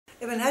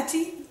Ik ben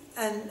Hetty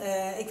en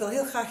ik wil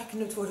heel graag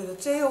geknipt worden door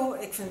Theo.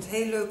 Ik vind het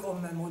heel leuk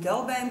om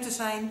model bij hem te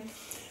zijn.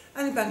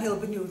 En ik ben heel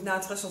benieuwd naar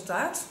het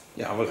resultaat.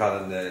 Ja, we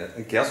gaan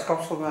een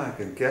kerstkapsel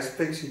maken, een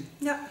kerstpixie.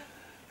 Ja.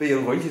 Wil je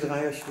een rondje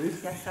draaien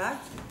alsjeblieft? Ja, graag.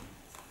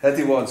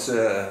 Hetty wants,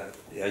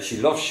 yeah, she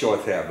loves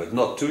short hair, but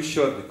not too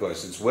short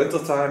because it's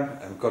winter time.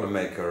 I'm gonna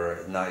make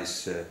her a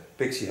nice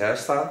pixie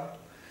hairstyle.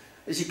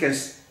 And she can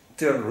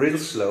turn real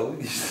slow,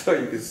 so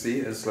you can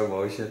see in slow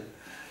motion.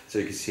 So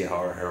you can see how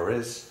her hair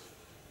is.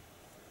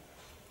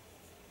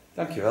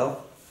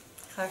 Dankjewel.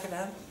 Graag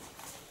gedaan.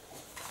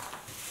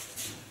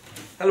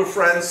 Hello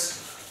friends,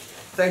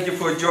 thank you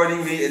for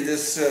joining me in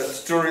this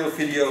tutorial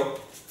video.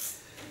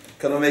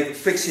 Gonna make a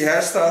pixie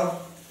hairstyle.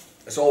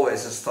 As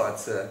always, I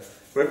start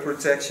with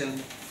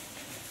protection.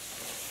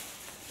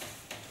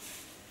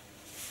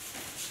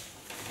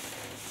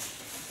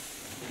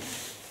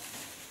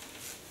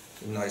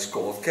 A nice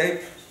colored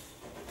cape.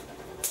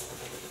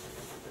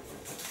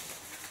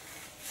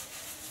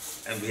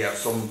 And we have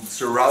some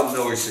surround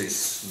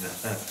noises.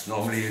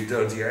 Normally you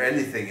don't hear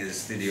anything in the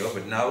studio,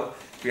 but now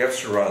we have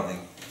surrounding.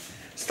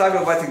 Start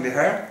by wetting the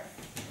hair.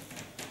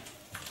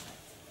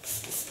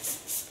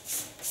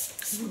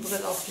 Doe de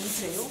bril af, niet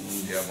Theo.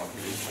 Ja, mag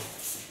je doen.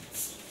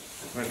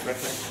 Met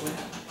wegleggen voor je.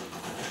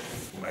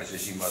 Voor mij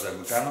is iemand uit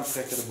elkaar aan het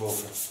trekken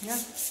erboven. Ja.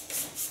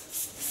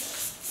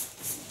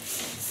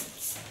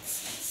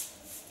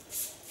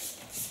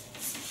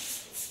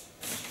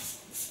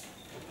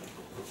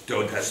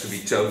 Don't has to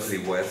be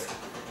totally wet.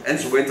 And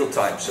it's winter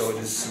time, so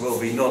this will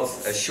be not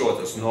as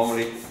short as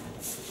normally.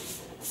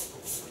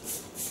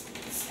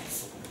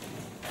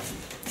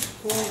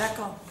 Gewoon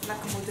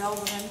lekker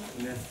model erin.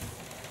 Yeah.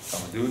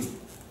 Gaan we doen.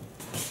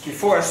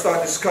 Before I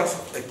start this cut,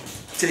 I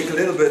take a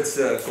little bit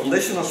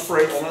conditioner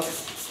spray on it.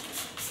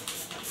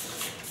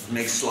 It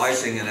makes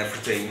slicing and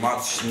everything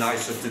much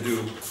nicer to do.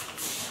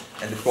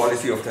 And the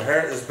quality of the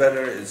hair is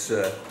better. It's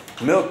a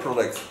milk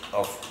product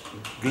of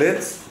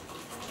Glint.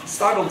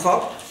 Start on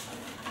top.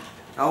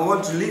 Now I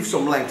want to leave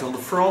some length on the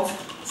front,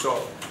 so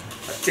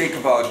I take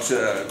about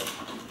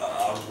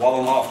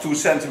 1.5–2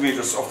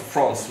 centimeters of the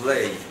front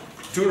laying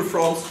to the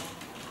front,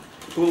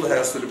 pull the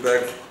hairs to the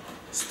back,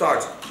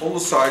 start on the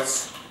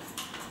sides,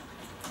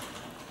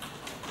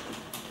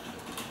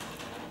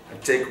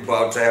 and take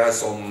about the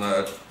hairs on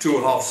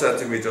 2.5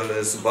 centimeters,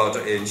 that's about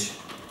an inch.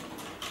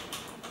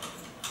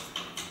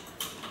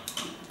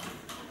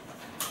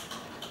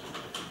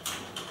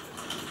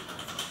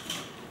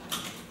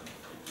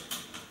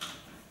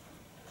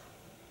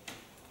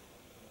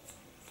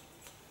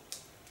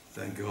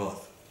 Thank God,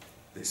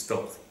 they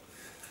stopped.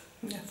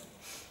 Ja.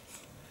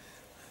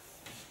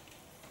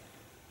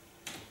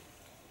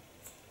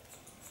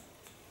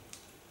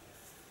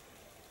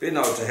 Pin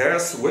out the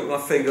hairs with my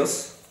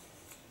fingers.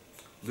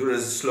 Do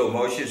this in slow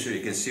motion so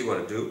you can see what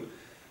I do.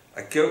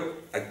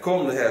 I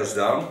comb the hairs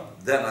down,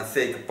 then I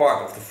take a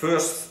part of the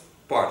first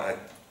part I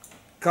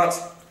cut,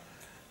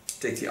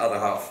 take the other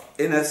half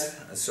in it,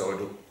 and so I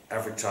do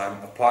every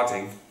time a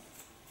parting.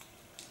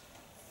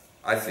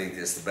 I think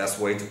this is the best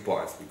way to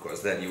part,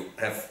 because then you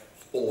have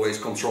always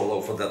control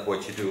over that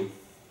what you do.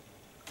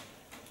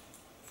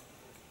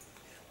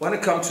 When I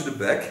come to the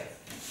back,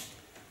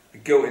 I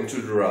go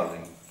into the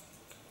rounding.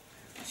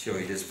 I'll show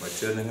you this by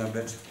turning a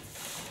bit.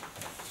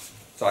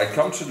 So I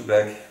come to the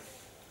back,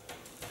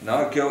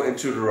 now I go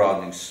into the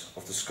roundings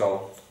of the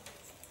skull.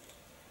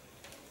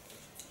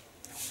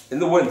 In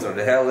the winter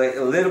the hair lay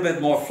a little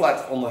bit more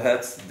flat on the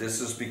head.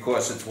 This is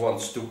because it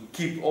wants to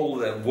keep all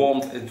the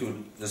warmth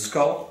into the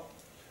skull.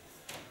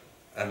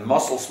 And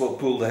muscles will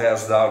pull the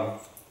hairs down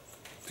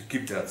to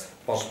keep that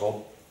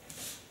possible.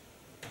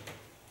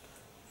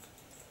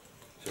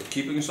 So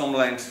keeping some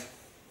length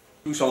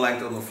on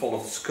the fall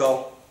of the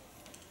skull.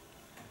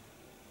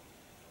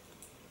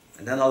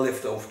 And then I'll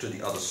lift over to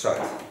the other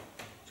side.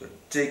 So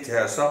take the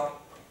hairs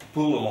up,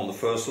 pull them on the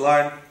first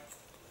line.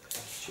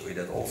 Show you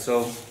that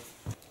also.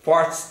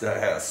 Part the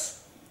hairs,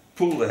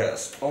 pull the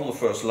hairs on the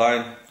first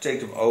line, take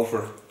them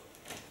over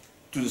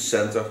to the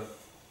center.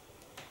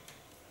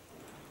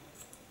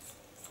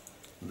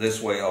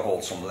 This way I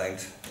hold some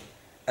length,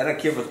 and I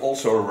give it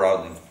also a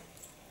rounding.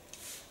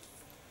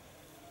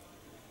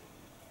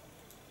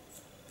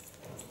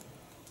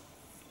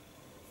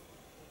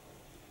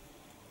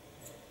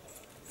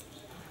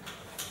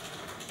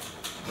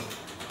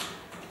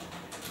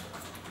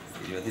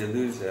 Weet je wat hij aan het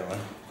doen is, zeg maar?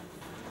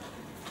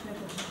 Net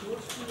als een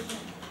doorspoelen.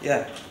 Ja.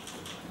 Ik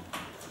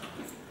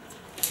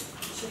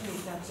zeg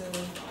niet dat de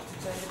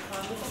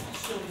kraan ook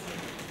opgesloten.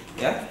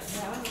 Ja?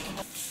 Ja.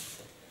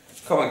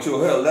 Coming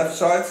to her left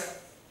side.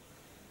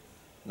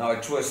 Now I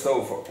twist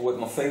over with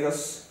my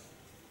fingers.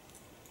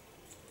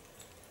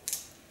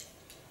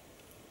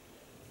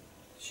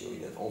 Show you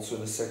that also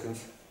in a second.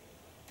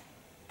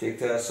 Take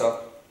the hairs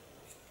up.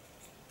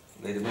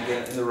 Lay them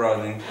again in the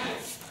rounding.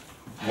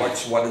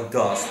 Watch what it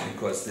does,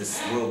 because this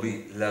will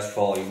be less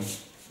volume.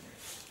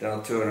 Then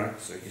I'll turn her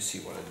so you see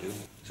what I do.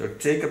 So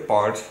take a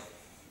part,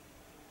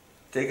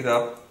 take it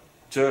up,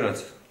 turn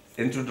it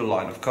into the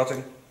line of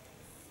cutting.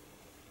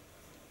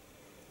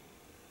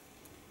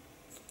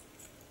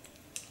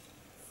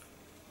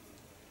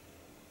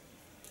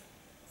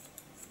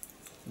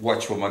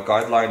 watch where my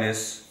guideline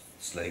is.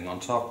 It's laying on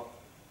top.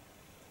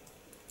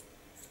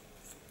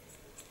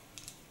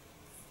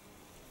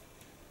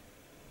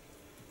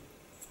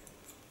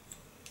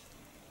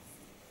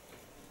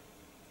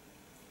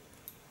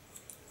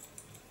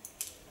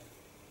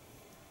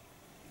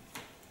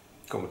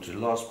 Coming to the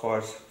last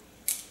part.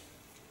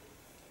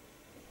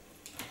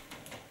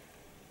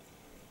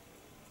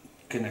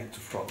 Connect the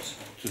front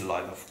to the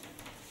line of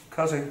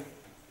cutting.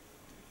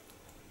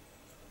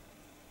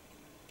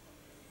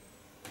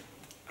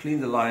 Clean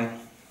the line.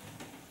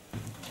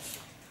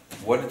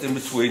 Wet it in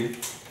between.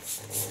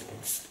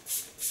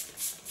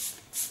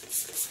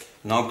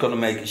 Now I'm going to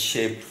make a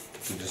shape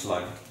to this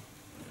line.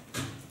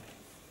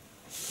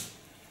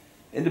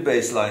 In the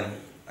baseline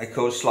I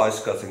go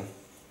slice cutting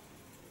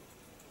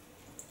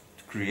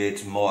to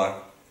create more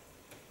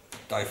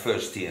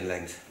diversity in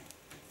length.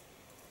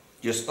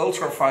 Just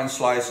ultra fine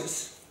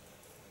slices.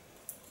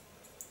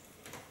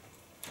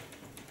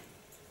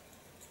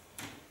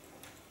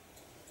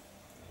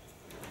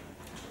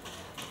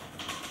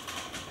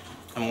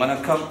 And when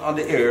I come on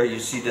the ear, you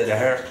see that the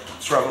hair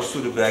travels to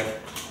the back.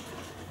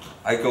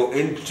 I go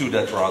into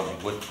that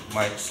rounding with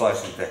my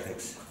slicing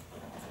techniques.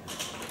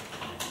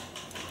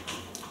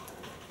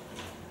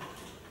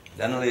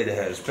 Then I lay the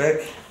hairs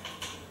back.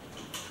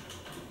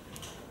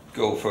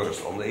 Go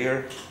first on the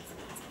ear.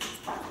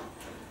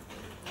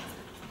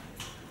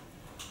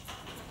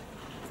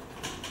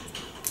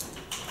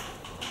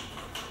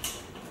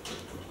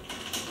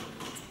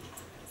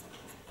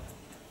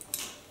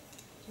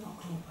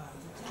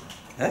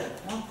 Hè?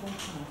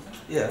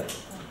 Ja.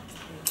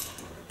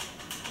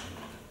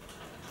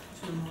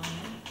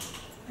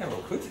 Ja,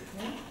 wel goed.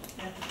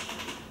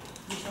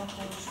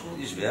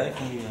 Die is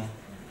werken nu, ja.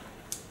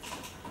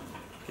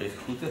 Kreeg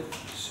groeten.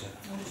 Dus, ja.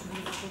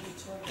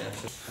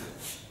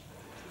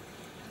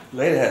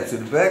 Lay the head to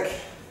the back,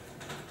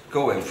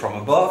 go in from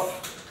above,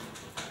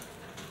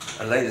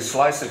 and lay the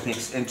slice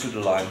techniques into the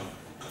line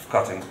of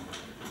cutting.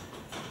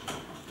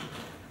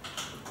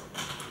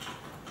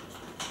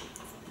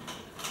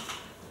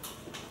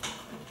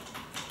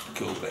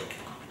 Go back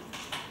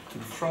to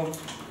the front.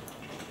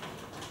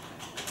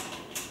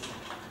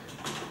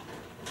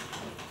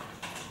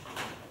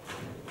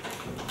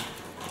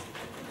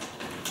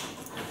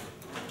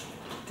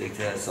 Take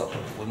the heads up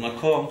with my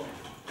comb.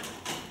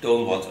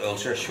 Don't want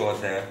ultra short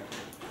hair.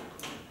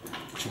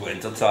 It's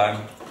winter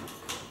time.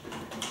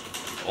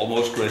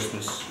 Almost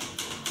Christmas.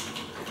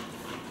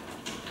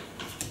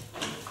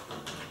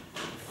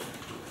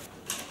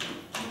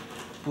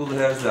 Pull the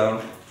hairs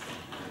down.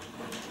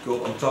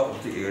 Go on top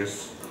of the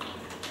ears.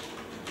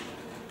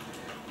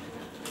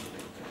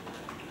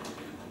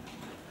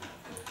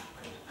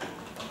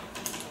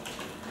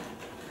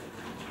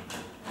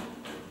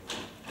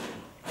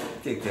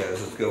 Take the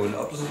hairs that go in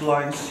opposite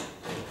lines.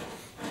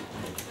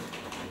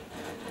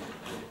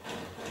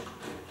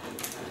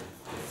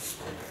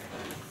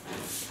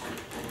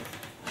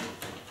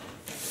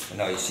 And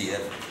now you see a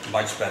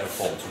much better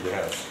fall to the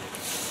hairs.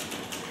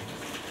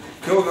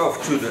 Going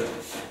off to the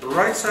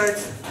right side.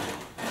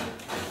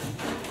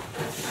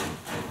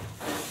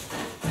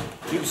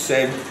 Do the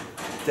same.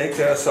 Take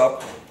the hairs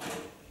up.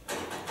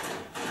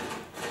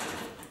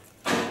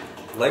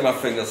 Lay my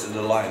fingers in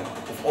the line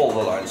of all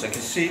the lines I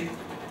can see.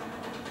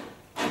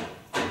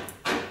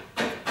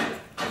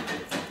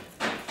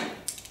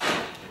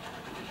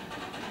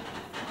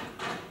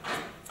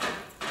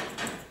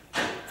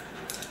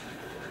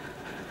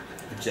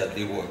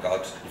 Gently work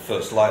out the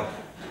first line.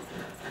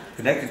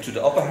 Connect it to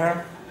the upper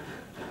hair.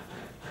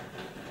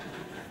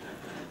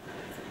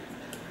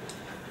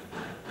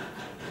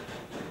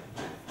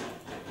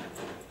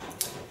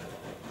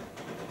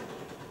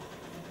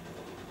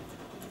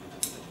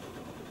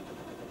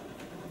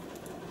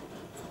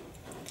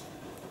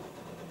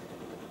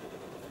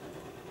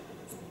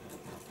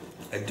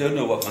 I don't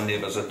know what my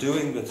neighbors are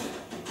doing, but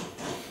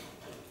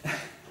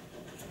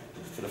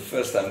for the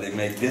first time they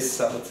made this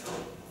sound.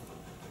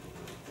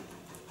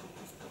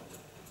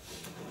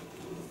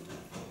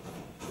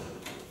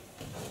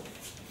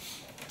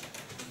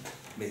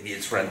 Maybe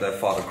it's friend by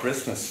Father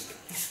Christmas.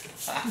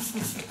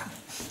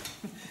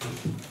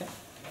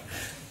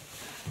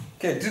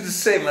 Okay, do the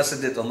same as I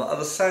did on the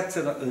other side,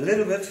 turn it a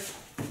little bit.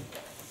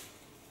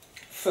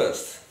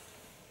 First,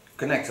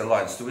 connect the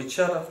lines to each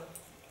other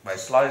by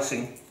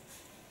slicing.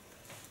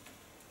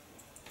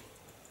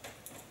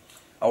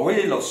 I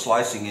really love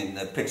slicing in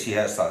pixie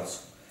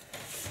hairstyles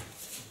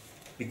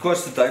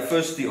because the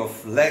diversity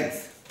of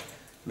length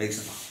makes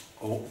it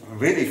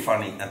really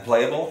funny and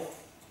playable.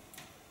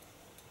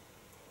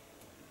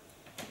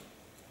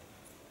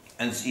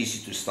 And it's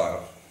easy to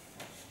style.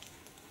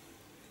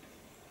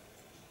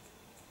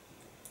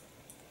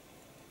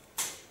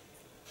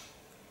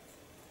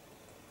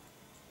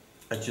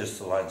 Adjust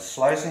the line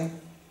slicing.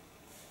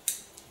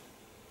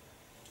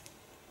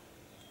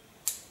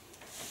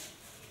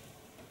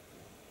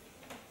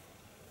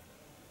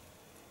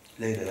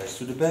 Lay the hairs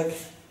to the back.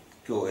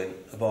 Go in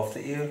above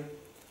the ear.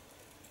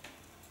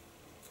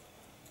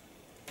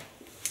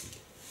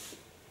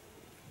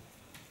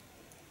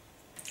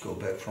 Go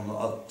back from the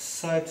other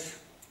side.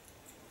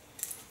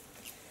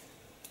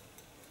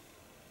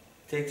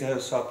 Take the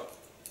hairs up.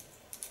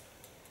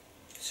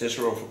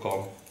 Scissor over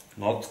comb,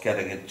 not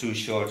getting it too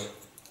short.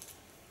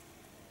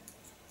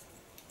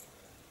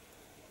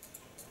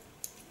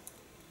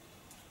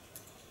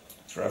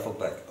 Travel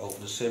back over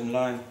the same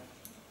line.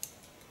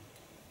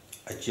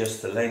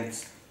 Adjust the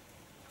length.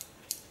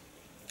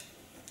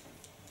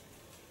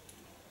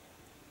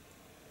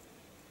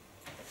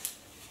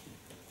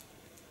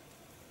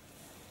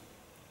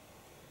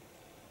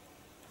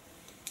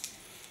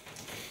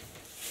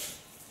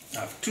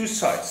 Now two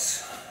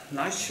sides,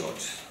 nice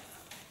short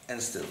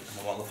and still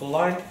a wonderful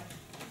line.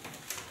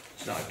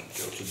 So now I can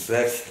go to the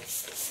back.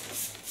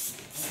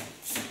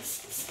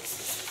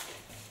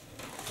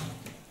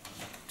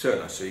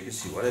 Turn so you can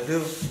see what I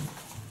do.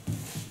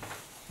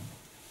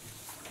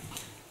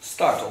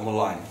 Start on the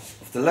line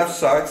of the left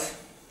side.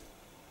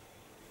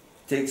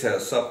 Take the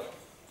hairs up.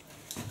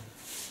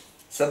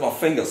 Set my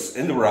fingers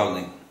in the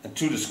rounding and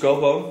to the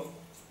skull bone.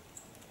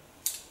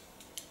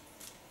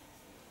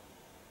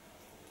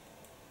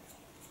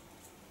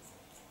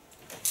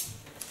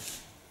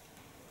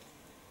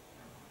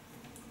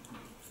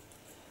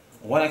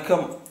 When I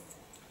come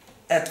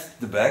at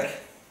the back,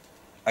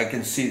 I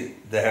can see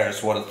the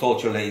hairs what I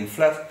told you laying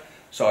flat.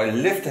 So I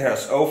lift the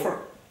hairs over.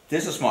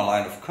 This is my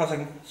line of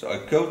cutting. So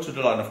I go to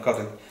the line of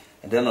cutting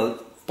and then I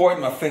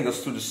point my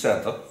fingers to the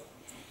center.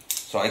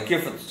 So I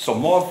give it some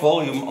more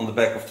volume on the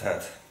back of the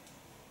head.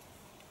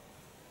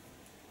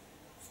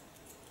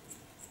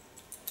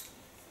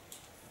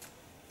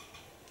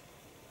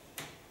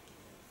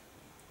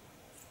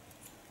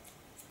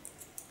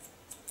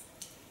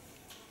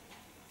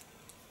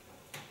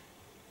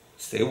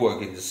 Stay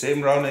working the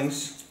same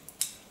roundings.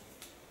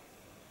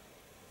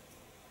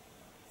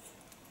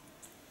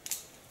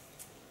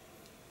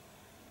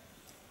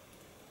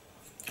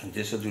 And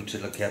this I do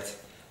till I get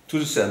to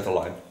the center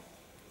line.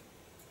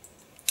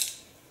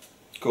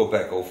 Go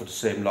back over the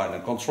same line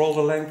and control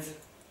the length.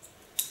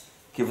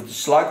 Give it a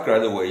slight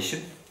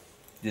graduation.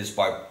 This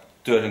by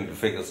turning the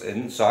fingers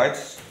inside.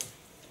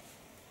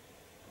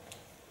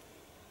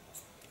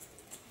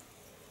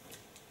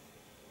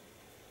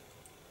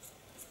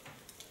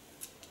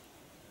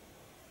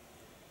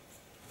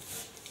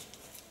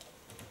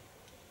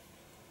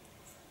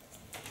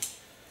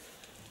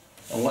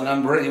 And when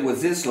I'm ready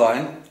with this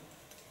line,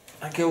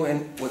 I go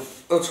in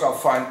with ultra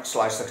fine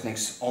slice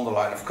techniques on the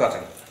line of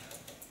cutting.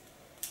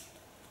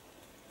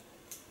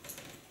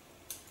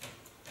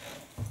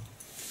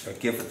 So I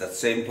give it that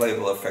same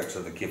playable effect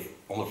that I give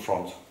on the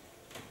front.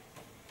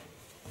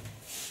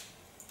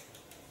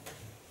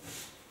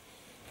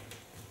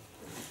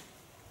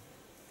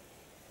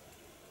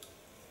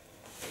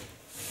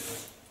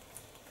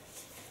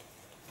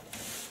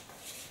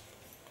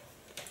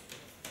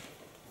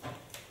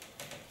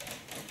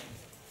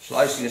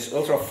 Slicing is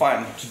ultra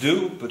fine to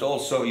do, but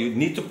also you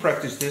need to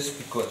practice this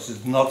because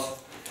it's not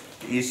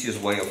the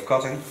easiest way of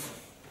cutting.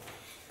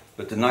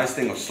 But the nice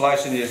thing of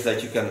slicing is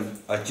that you can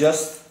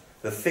adjust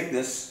the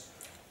thickness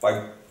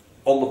by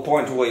on the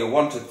point where you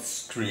want to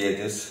create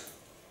this,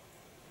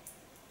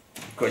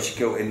 because you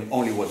go in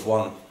only with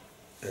one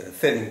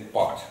thinning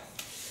part.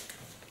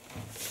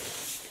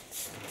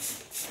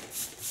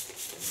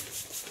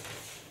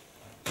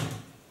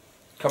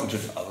 Come to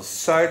the other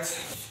side.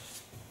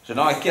 So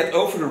now I get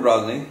over the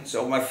rounding,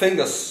 so my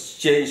fingers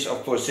change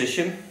of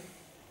position.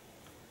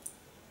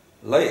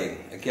 Laying,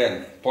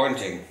 again,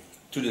 pointing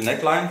to the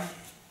neckline.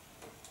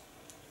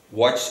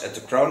 Watch at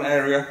the crown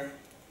area.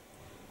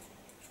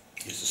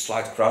 There's a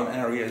slight crown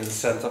area in the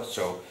center,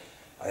 so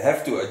I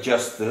have to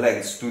adjust the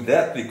lengths to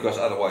that because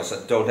otherwise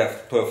I don't have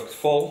the perfect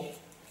fall.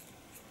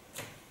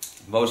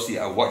 Mostly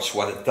I watch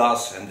what it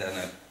does and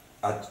then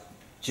I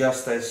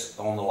adjust this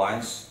on the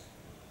lines.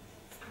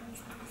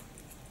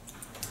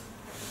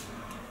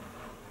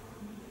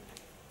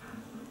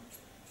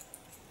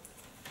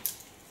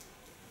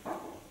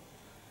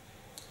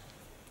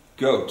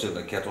 Go till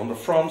I get on the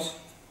front.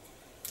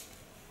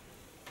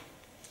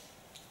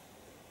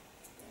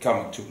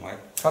 Coming to my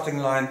cutting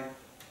line.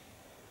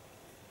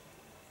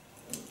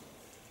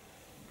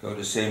 Go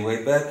the same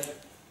way back.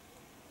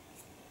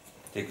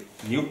 Take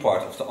a new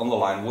part of the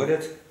underline with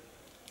it.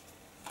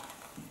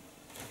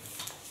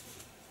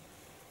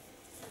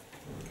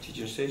 Did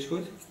you say it's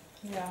good?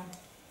 Ja.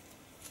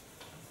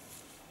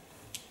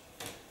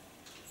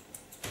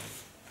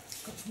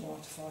 Ik had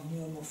vanmorgen toevallig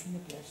nieuwe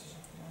morfineplaatsen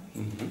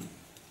gedaan.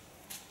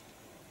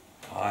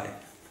 Hi.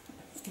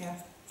 Yeah.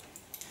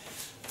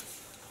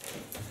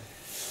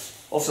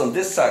 Also on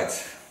this side,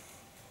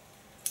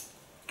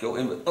 go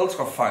in with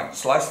ultra fine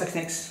slice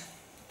techniques.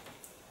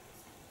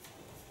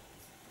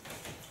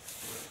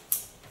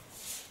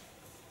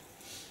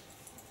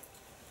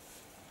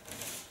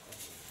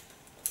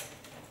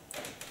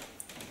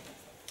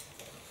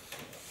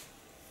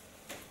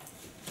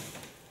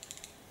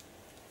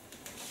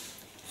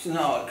 So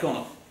now I'm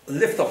gonna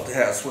lift up the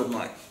hairs with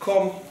my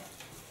comb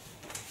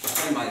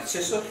and my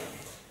scissor.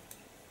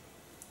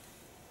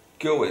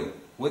 Go in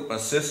with my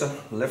scissor,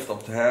 lift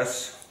up the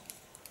hairs.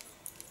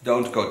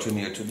 Don't go too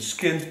near to the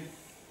skin.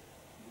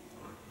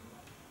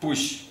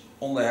 Push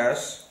on the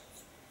hairs,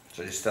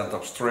 so you stand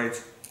up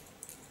straight.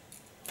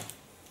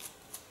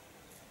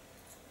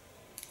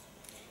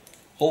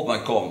 Hold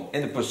my comb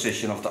in the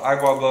position of the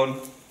eyebrow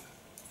bone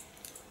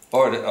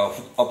or the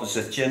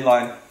opposite chin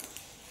line.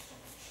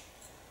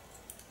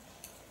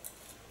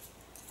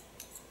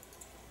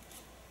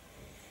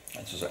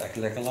 Het is echt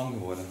lekker lang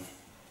geworden.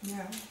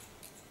 Ja.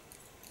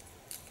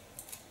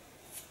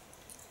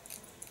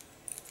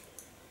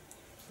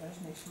 Dat is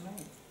niks voor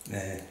mij.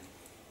 Nee.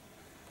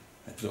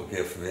 Het is ook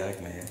heel veel werk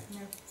mee, hè? Ja.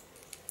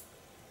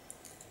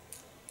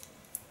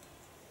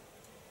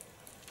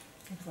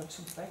 Het wordt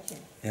zo'n petje.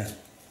 Ja.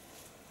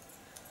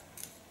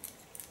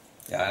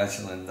 Ja, als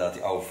je dan inderdaad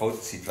die oude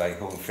foto's ziet waar je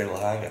gewoon veel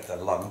haar hebt en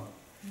lang,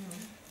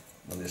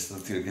 dan is het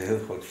natuurlijk een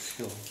heel groot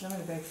verschil. Ja, maar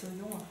dan ben ik veel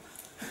jonger.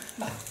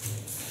 Dat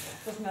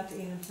was net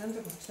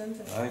 21 of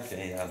 20. Oké,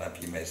 ja, dan heb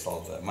je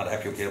meestal, maar dan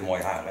heb je ook heel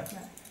mooi haar, hè?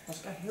 Ja, was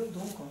ik echt heel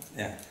donker.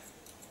 Ja.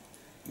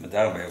 Maar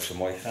daarom ben je ook zo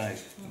mooi grijs,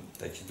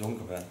 dat je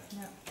donker bent.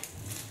 Ja.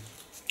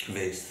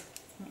 Geweest.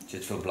 Er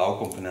zit veel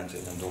blauwcomponenten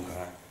in een donker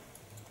haar.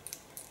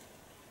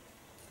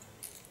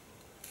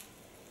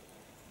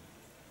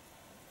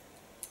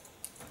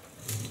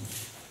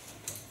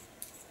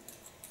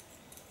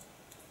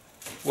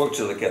 Work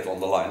till I get on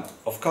the line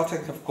of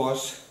cutting, of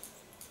course.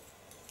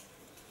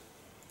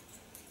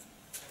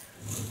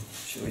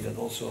 Show you that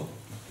also.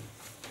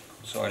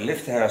 So I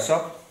lift the hairs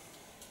up,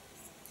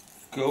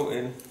 go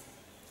in,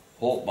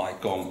 hold my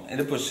comb in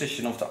the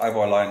position of the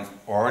eyebrow line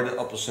or the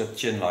opposite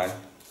chin line.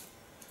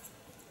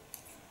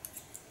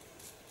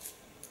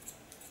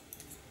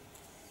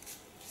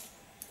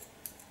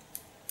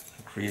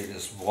 And create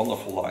these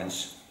wonderful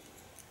lines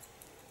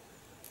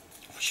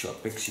of a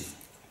short pixie.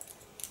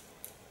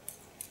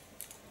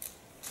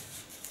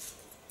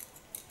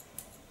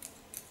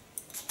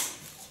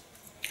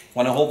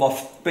 When I hold my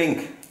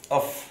pink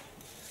of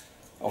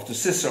the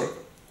scissor,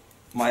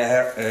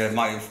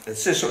 my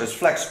scissor is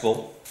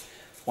flexible.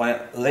 When I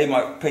lay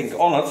my pink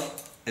on it,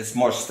 it's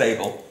more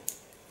stable.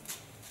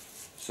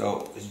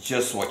 So it's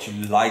just what you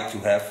like to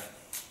have.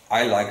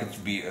 I like it to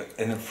be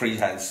in a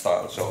freehand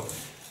style, so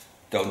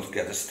don't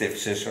get a stiff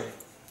scissor.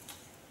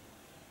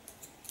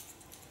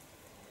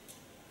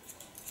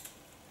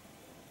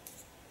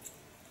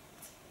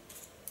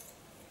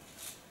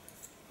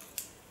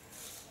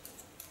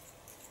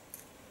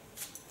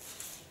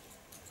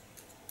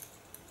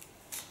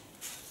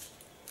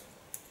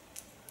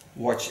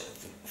 Watch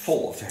the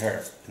fall of the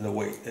hair and the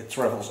way it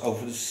travels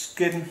over the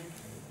skin.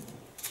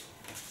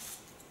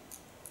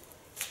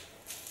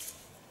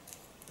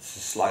 It's a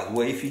slight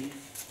wavy.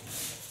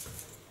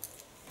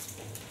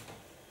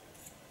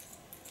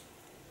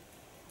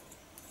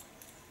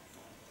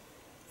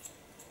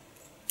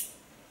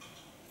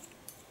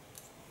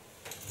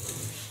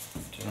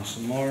 Turn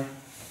some more.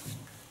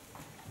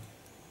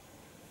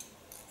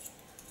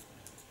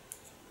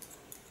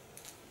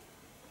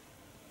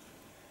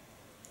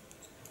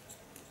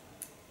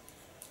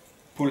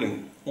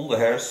 Pulling on the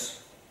hairs.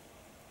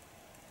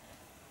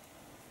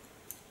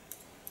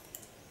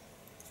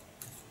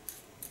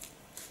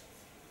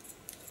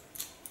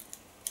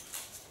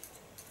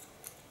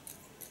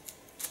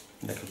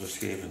 Lekker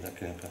rustgevend en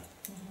knippen.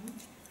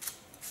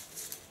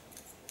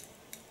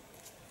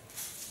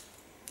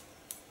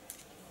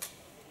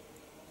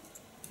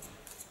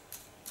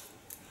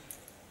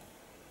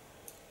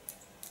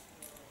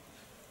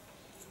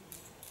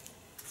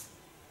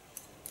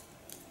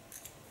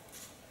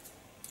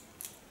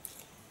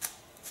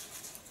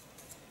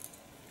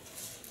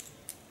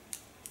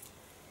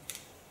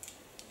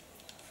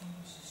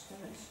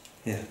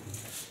 Ja. Ik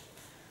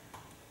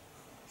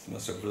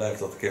ben zo blij dat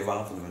er een keer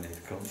water naar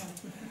beneden komt.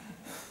 Ja.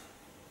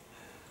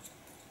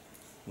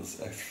 Dat is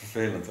echt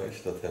vervelend als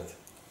je dat hebt.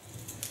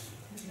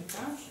 Is het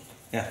kaas?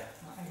 Ja.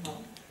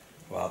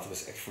 Water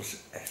is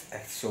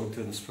echt zo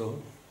dun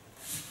spul.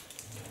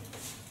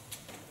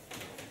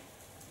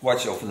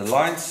 Watch over the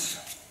lines.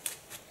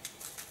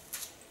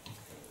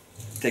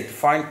 Take the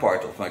fine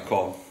part of my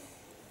comb.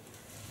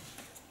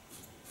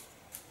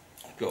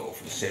 Go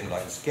over the same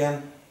lines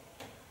again.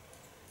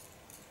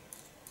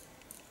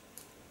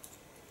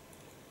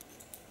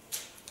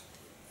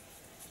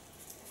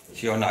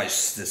 See how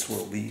nice this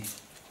will be.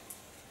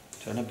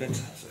 Turn a bit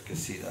so I can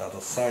see the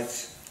other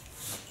sides.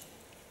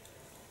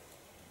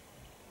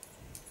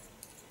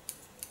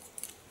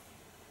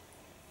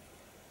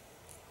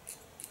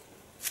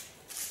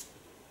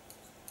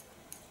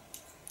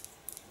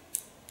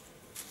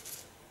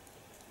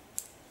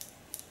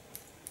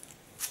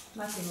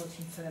 Maak je nooit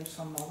zien films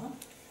van mannen?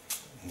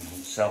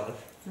 Hetzelfde.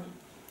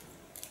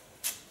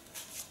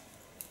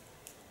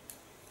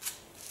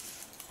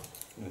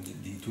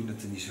 Die doen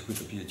het er niet zo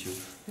goed op YouTube.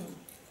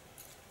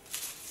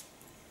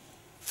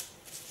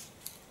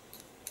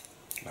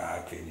 Maar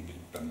ik weet niet,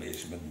 ik ben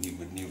bezig met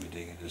nieuwe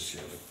dingen, dus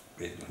ik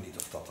weet nog niet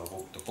of dat er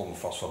ook... Er komen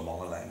vast wel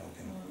mannenlijnen ook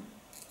in.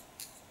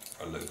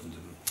 Wel leuk om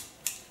te doen.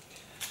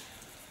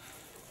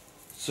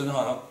 So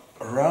now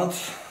around.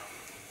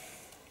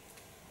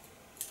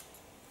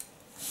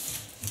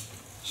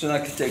 So now I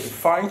can take a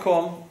fine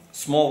comb,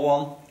 small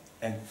one,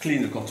 and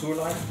clean the contour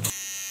line.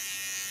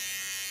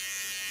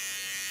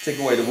 Take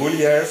away the woolly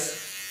hairs.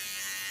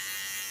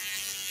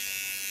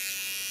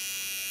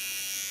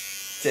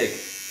 Take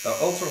an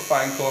ultra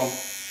fine comb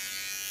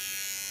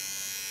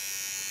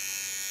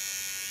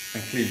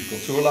and clean the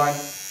contour line.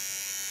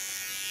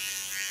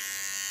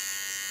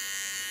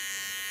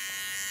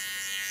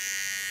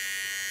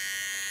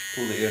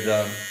 Pull the ear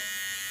down.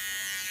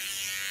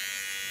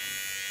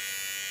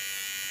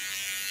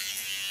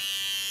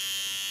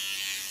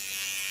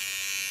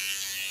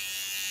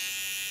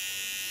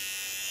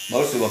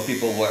 Mostly when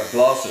people wear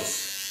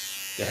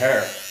glasses, the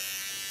hair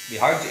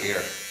behind the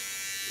ear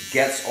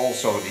gets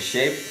also the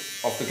shape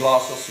of the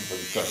glasses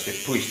because they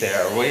push the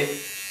hair away.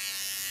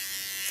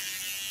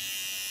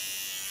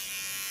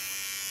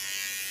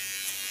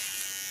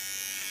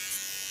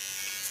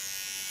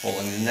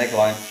 Holding the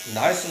neckline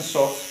nice and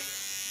soft.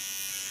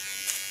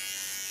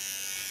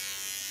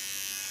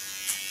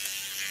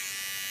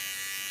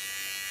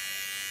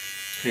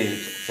 Clean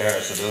the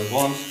hairs I don't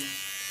want.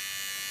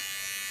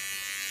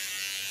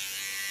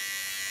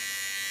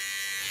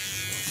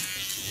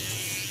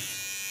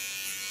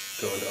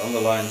 Go with the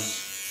underlines.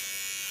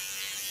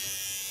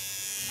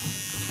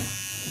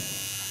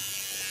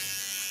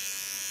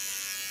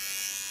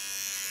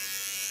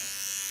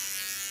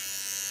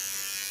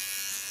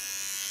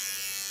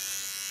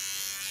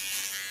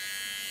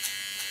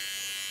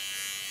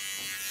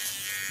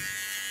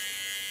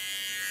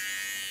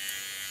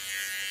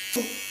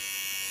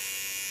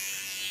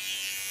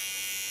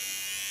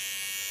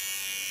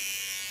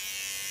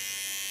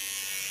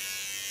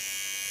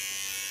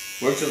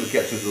 Work till you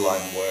get to the line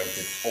where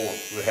it's all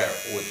the hair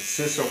with the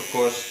scissor, of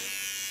course.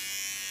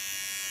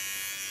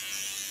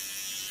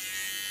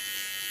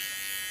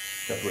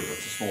 Get rid of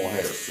the small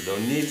hairs you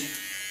don't need.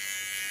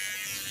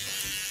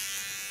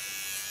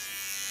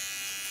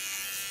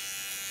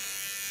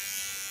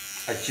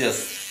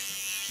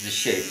 Adjust the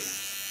shape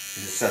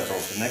in the center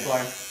of the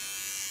neckline.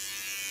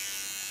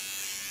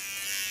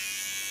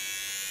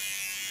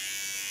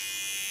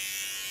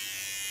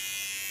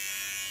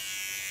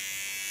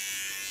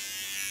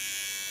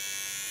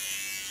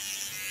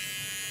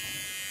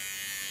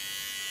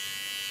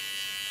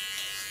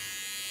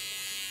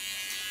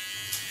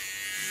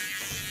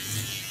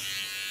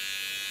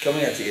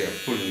 Coming at the ear,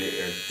 pulling the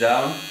ear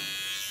down.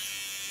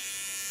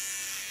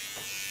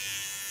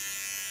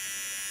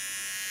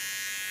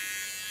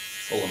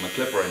 Holding my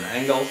clipper in an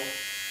angle.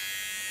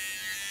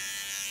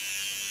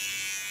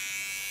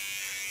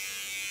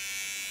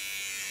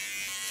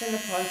 Zijn de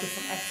pruiken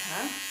van echt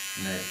haar?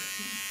 Nee.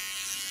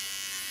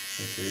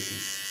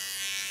 Synthetisch.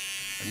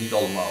 En niet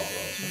allemaal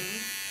trouwens.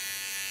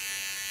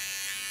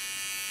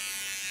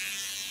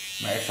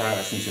 Maar echt haar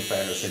is niet zo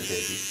fijn als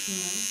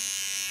synthetisch.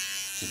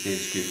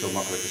 Synthetisch kun je veel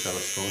makkelijker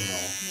zelf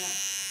schoonhouden. Ja.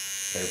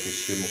 Heel veel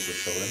schimmels of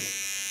zo in.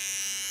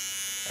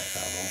 Echt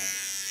haar wel.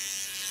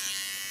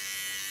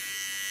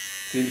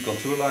 Clean the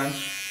contour line.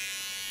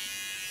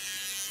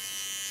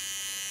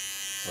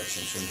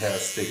 Watching some hair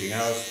sticking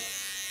out.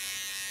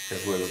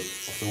 Get rid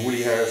of the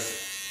woolly hairs.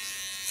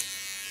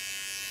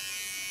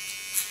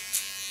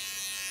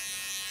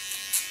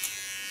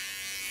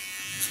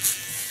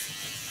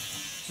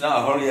 So now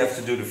I only have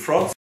to do the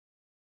front.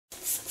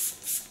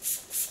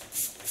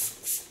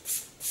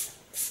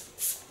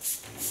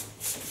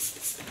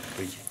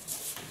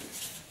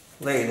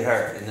 Lay the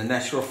hair in the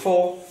natural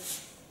fall.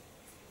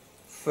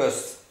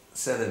 First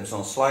set in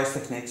some slice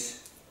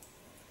techniques.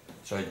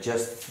 So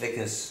adjust the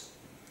thickness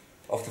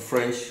of the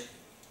fringe.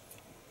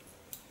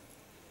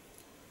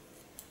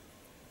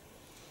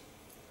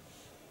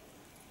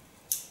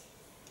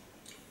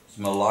 It's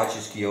my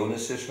largest Guiona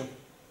scissor.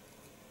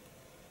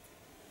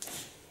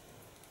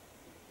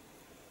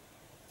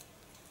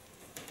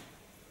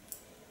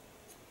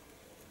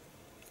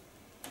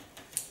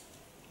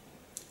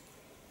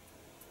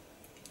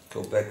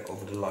 Go back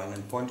over the line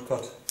and point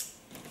cut.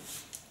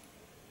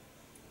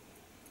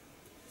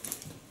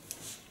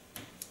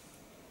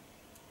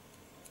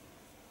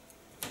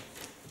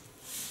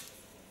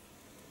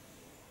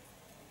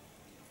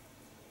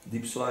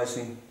 Deep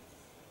slicing.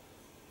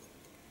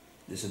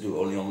 This I do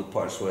only on the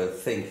parts where I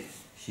think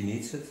she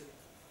needs it,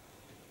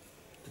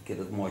 to get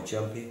it more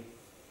jumpy.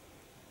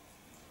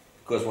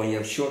 Because when you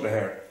have shorter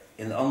hair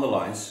in the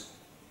underlines,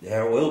 the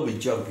hair will be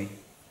jumpy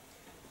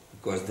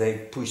because they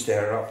push the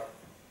hair up.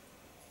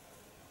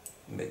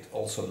 Make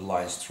also the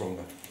line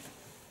stronger.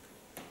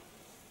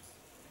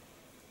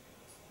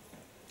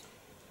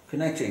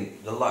 Connecting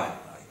the line,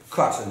 I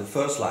cut in the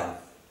first line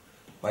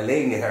by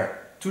laying the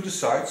hair to the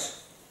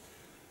sides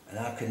and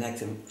now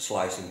connecting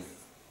slicing.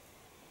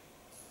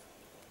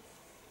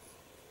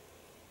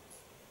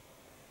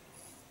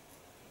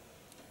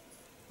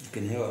 You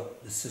can hear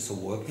the scissor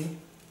working.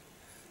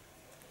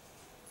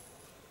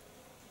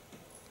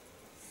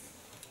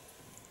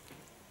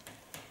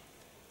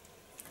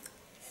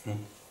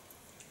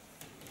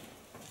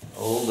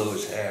 All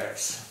those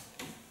hairs.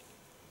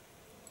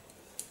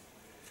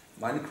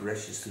 Minor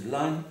corrections to the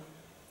line.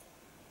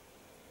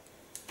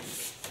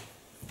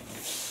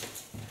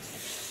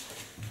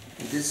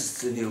 this is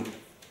the new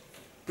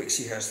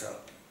pixie hairstyle.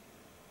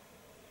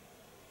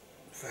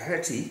 For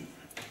Hetty,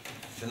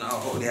 so now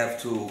I only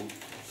have to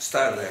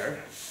style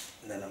there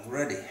and then I'm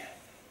ready.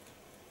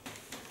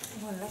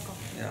 Oh, lekker.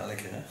 Ja,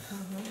 lekker hè?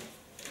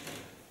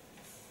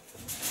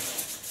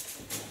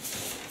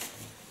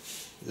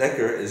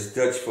 Lekker is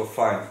Dutch for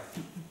fine.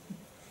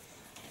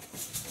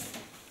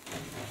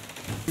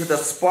 With that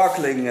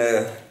sparkling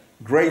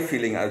grey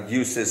feeling, I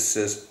use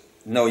this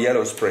no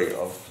yellow spray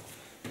of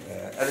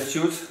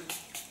Attitude.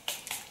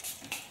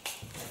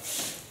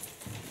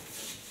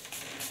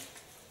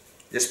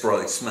 This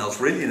product smells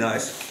really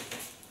nice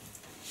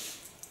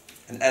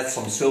and adds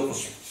some silver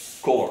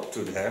color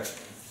to the hair.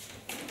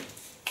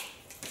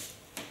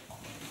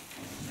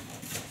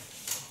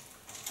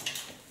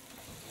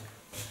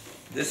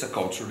 This I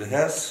come through the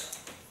hairs.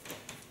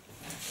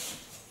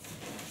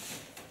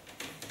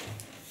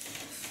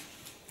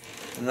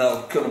 And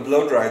now I'm gonna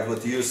blow dry it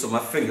with the use of my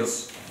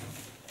fingers.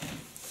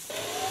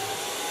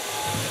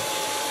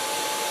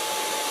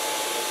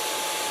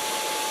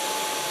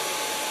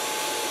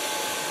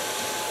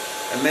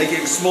 And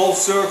making small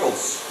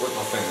circles with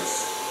my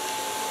fingers.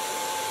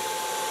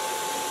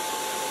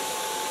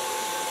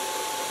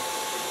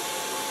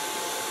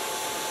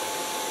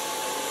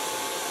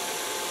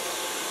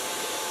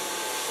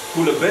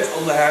 Pull a bit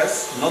on the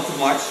hairs, not too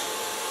much.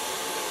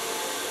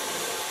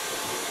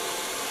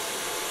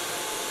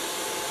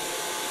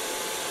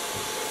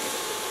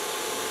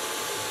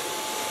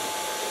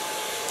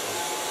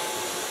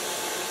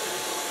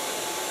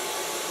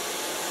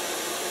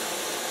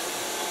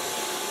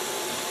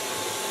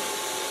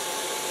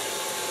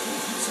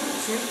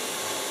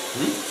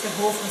 Een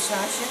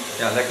hoofdmassage.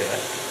 Ja, lekker hè?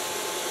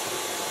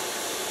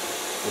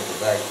 Komt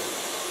erbij.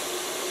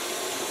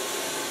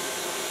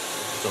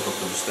 Dat op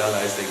de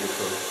bestellijst denk ik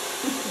gewoon.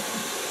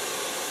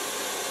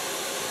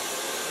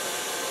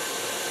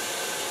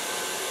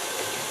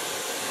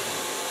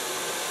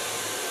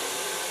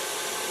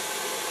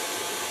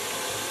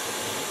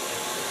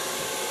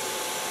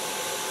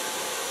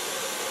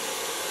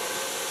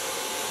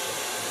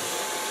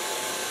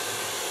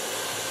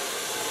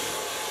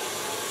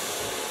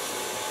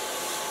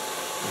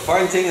 The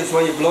fine thing is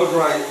when you blow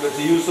dry with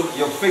the use of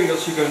your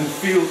fingers, you can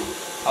feel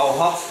how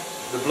hot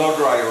the blow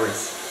dryer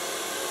is.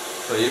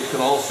 So you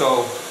can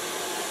also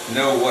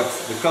know what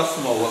the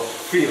customer will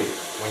feel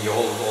when you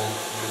hold it on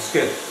the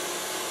skin.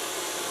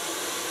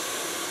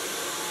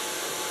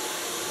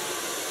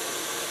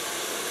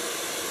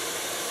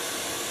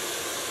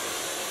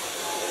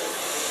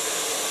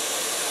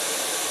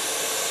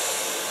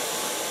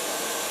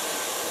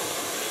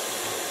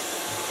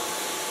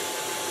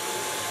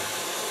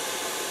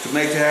 To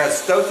make the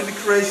hairs totally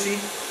crazy,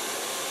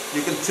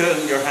 you can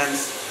turn your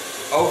hands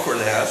over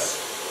the hairs.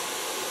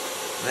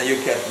 Then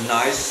you get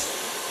nice,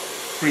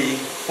 free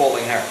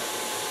falling hair.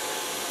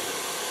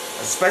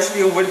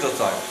 Especially in winter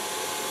time.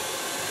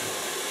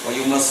 When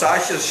you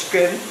massage your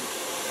skin,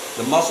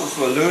 the muscles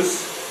will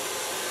loose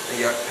and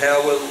your hair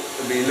will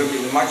be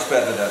looking much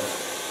better then.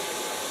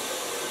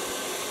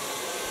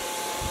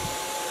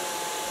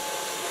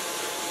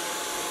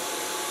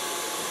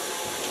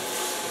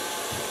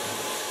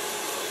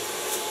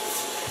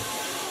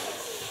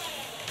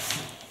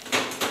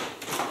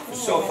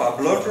 So far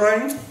blow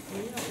drying.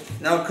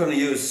 Now I'm going to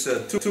use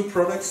two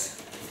products.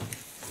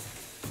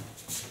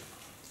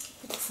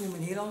 Ik voel me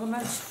een heel ander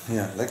mens.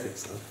 Ja, lekker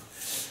is dat.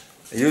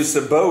 I use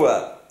a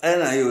boa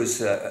and I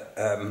use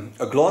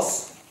a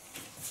gloss.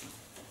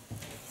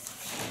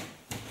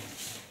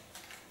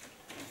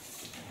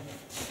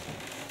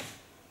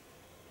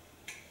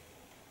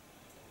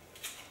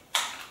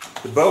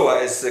 The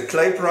boa is a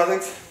clay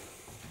product.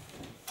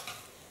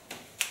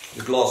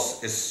 The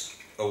gloss is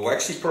a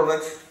waxy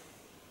product.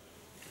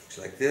 Looks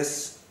like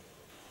this.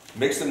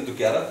 Mix them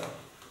together.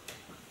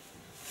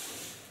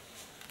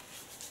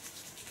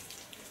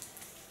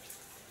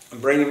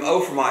 And bring them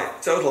over my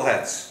total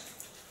heads.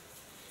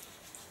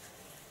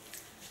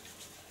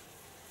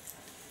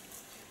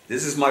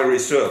 This is my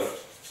reserve.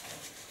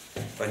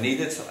 If I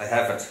need it, I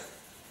have it.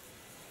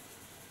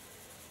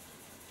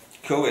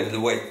 Go in the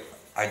way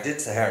I did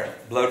the hair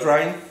blow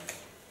drying.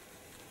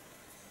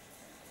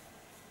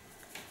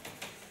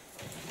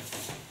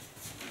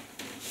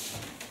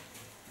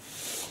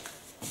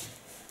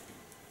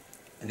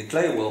 And the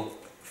clay will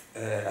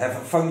have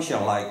a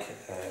function like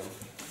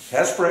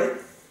hairspray,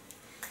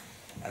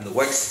 and the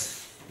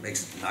wax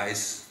makes it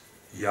nice,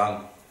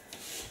 young,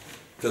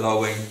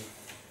 glowing,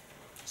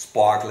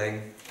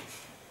 sparkling,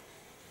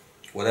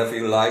 whatever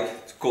you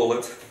like to call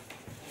it,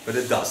 but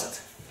it does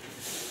it.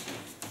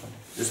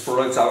 These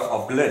products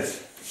are blend.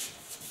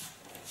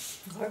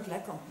 Ruikt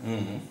lekker.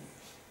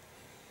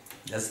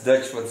 That's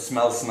Dutch, but it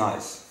smells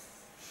nice.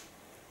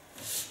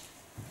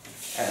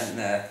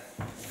 And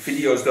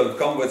videos don't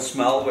come with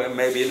smell,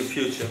 maybe in the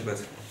future,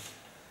 but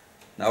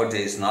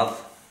nowadays not.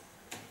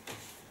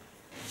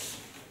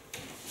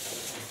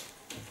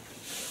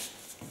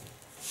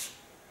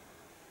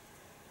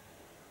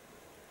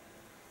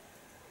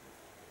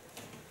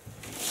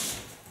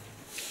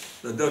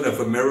 I don't have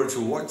a mirror to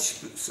watch,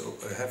 so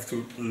I have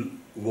to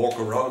walk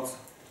around,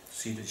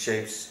 see the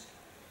shapes.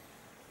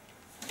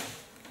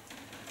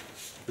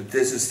 But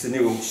this is the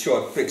new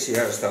short pixie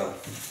hairstyle.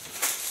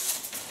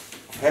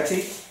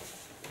 Hetty.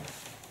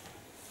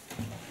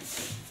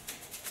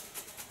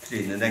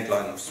 Clean the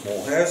neckline of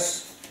small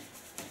hairs.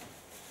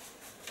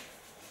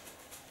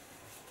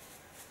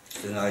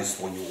 It's nice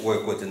when you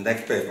work with the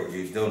neck paper,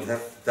 you don't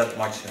have that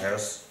much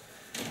hairs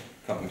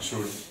coming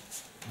through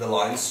the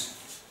lines.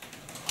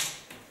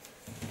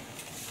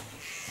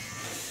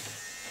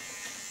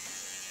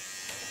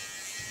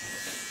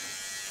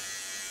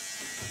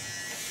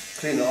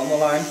 Clean the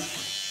underline.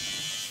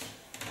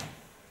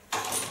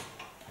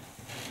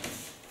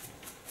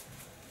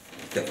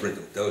 Get rid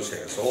of those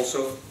hairs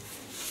also.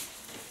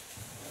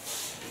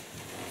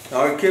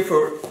 Now I give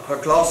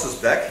her glasses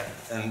back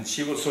and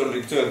she will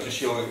certainly turn to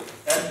show you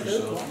end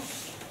result.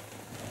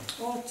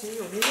 Oh,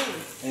 Theo, heerlijk.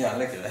 Ja,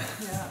 lekker hè?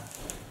 Ja.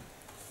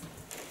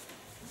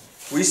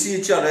 We see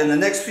each other in the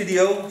next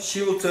video.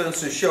 She will turn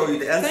to show you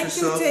the end Thank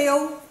result. you,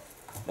 Theo.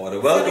 More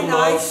than welcome, Very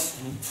love. nice.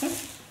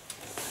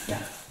 Ja.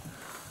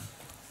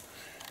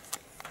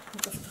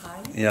 Moet ik even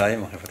draaien? Ja, je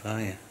mag even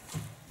draaien.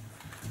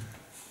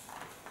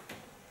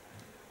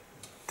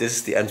 This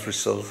is the end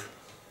result.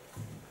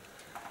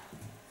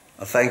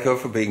 I thank her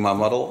for being my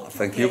model. I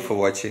thank you for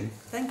watching.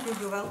 Thank you,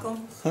 you're welcome.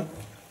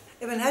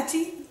 Ik ben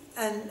Hetty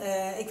en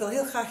ik wil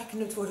heel graag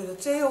geknipt worden door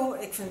Theo.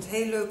 Ik vind het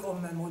heel leuk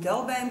om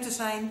model bij hem te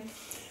zijn.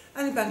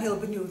 En ik ben heel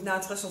benieuwd naar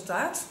het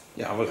resultaat.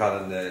 Ja, we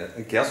gaan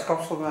een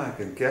kerstkapsel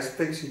maken, een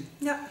kerstpixie.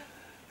 Ja.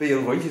 Wil je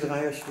een rondje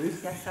draaien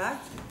alsjeblieft? Ja, graag.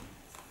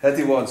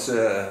 Hetty wants,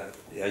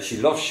 yeah, she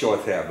loves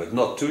short hair, but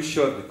not too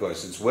short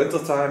because it's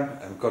winter time.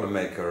 I'm gonna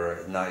make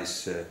her a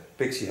nice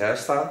pixie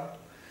hairstyle.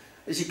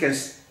 And she can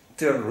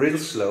turn real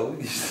slow,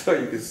 so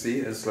you can see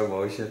in slow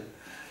motion,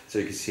 so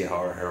you can see how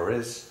her hair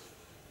is.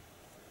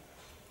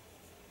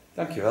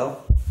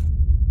 Dankjewel.